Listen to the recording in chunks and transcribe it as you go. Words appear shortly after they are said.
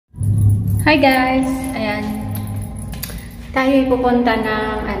Hi guys! Ayan. Tayo ay pupunta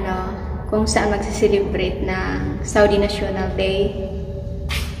ng kung saan magsiselebrate ng Saudi National Day.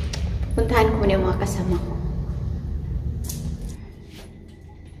 Puntahan ko muna yung mga kasama ko.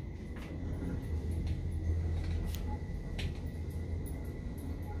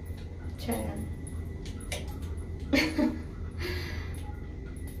 Tiyan.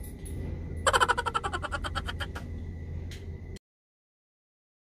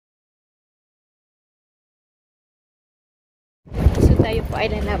 Tayo po ay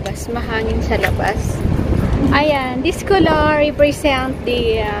lalabas. Mahangin sa labas. Ayan. This color represent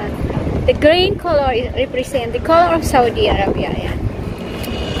the green color represent the color of Saudi Arabia. Ayan.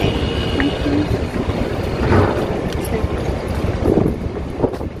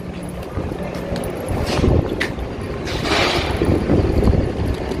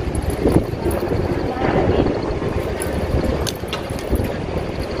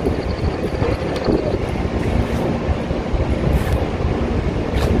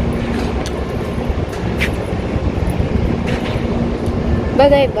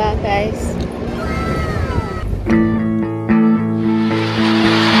 Bagay ba, guys?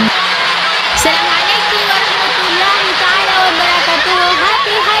 Assalamualaikum warahmatullahi ta'ala wabarakatuh.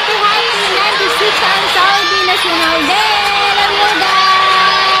 Happy 96 on Saudi National Day. Love you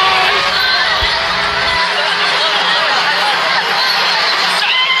guys.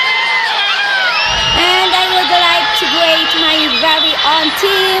 And I would like to greet my very own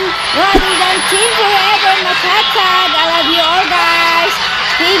team, rather than Team Forever Makatag. I love you all, guys.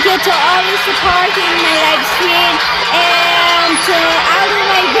 Thank you to always supporting my live stream, and I'll do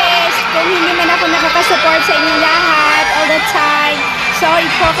my best kung hindi man ako nakakasupport sa inyo lahat all the time. Sorry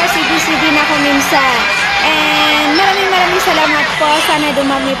po kasi busy din ako minsan. And maraming salamat po. Sana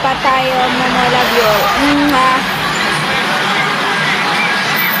dumami pa tayo. Mama, love you.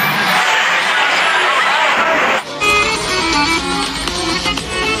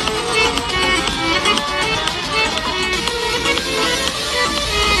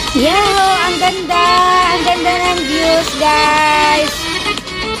 Yahoo! Ang ganda! Ang ganda ng views, guys!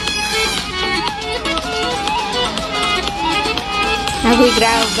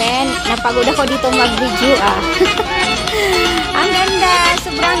 Grabe. Napagod ako dito mag-video, Ang ganda!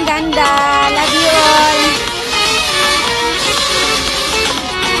 Sobrang ganda! Love you all!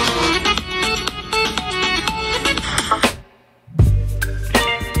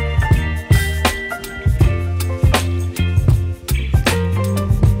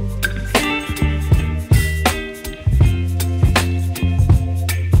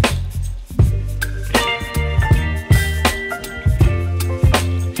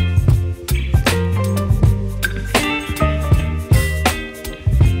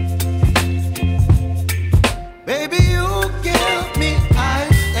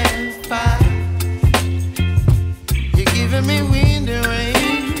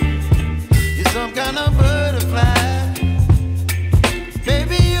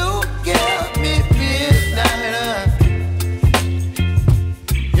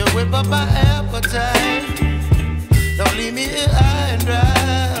 My appetite, don't leave me here high and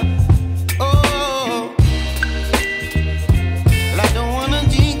dry. Oh, well, I don't wanna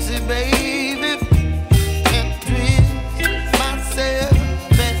jinx it, baby, and twist myself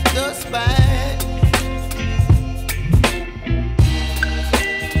at the spine.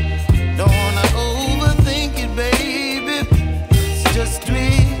 Don't wanna overthink it, baby. It's just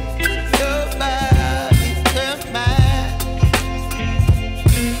twist your body and mine.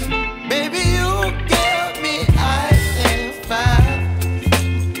 Baby, you give me ice and fire.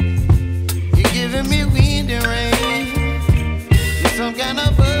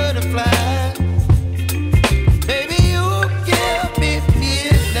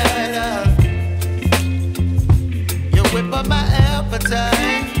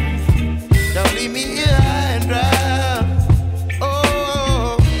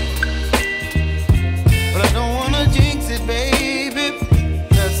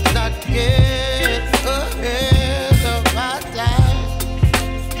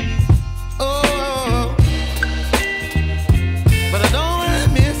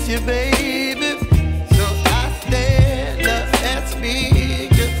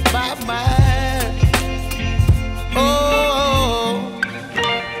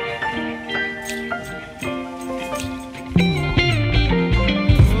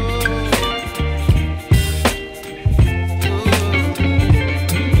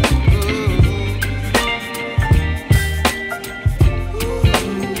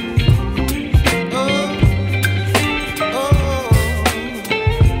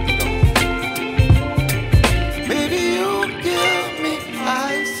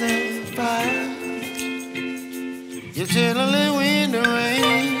 You're channeling wind and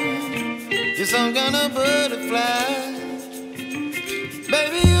rain. You're some kind of butterfly.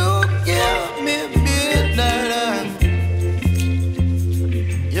 Baby, you give me midnight.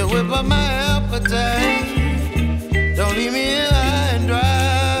 You whip up my appetite. Don't leave me here high and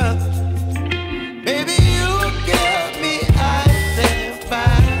dry. Baby, you give me ice and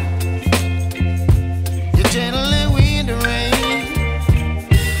fire. You're channeling wind and rain.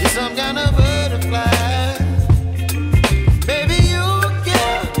 You're some kind of butterfly. Baby, you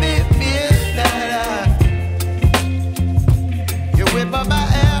give me midnight. You whip up my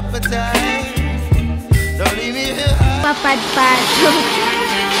appetite. Don't leave me here high. Papadpad.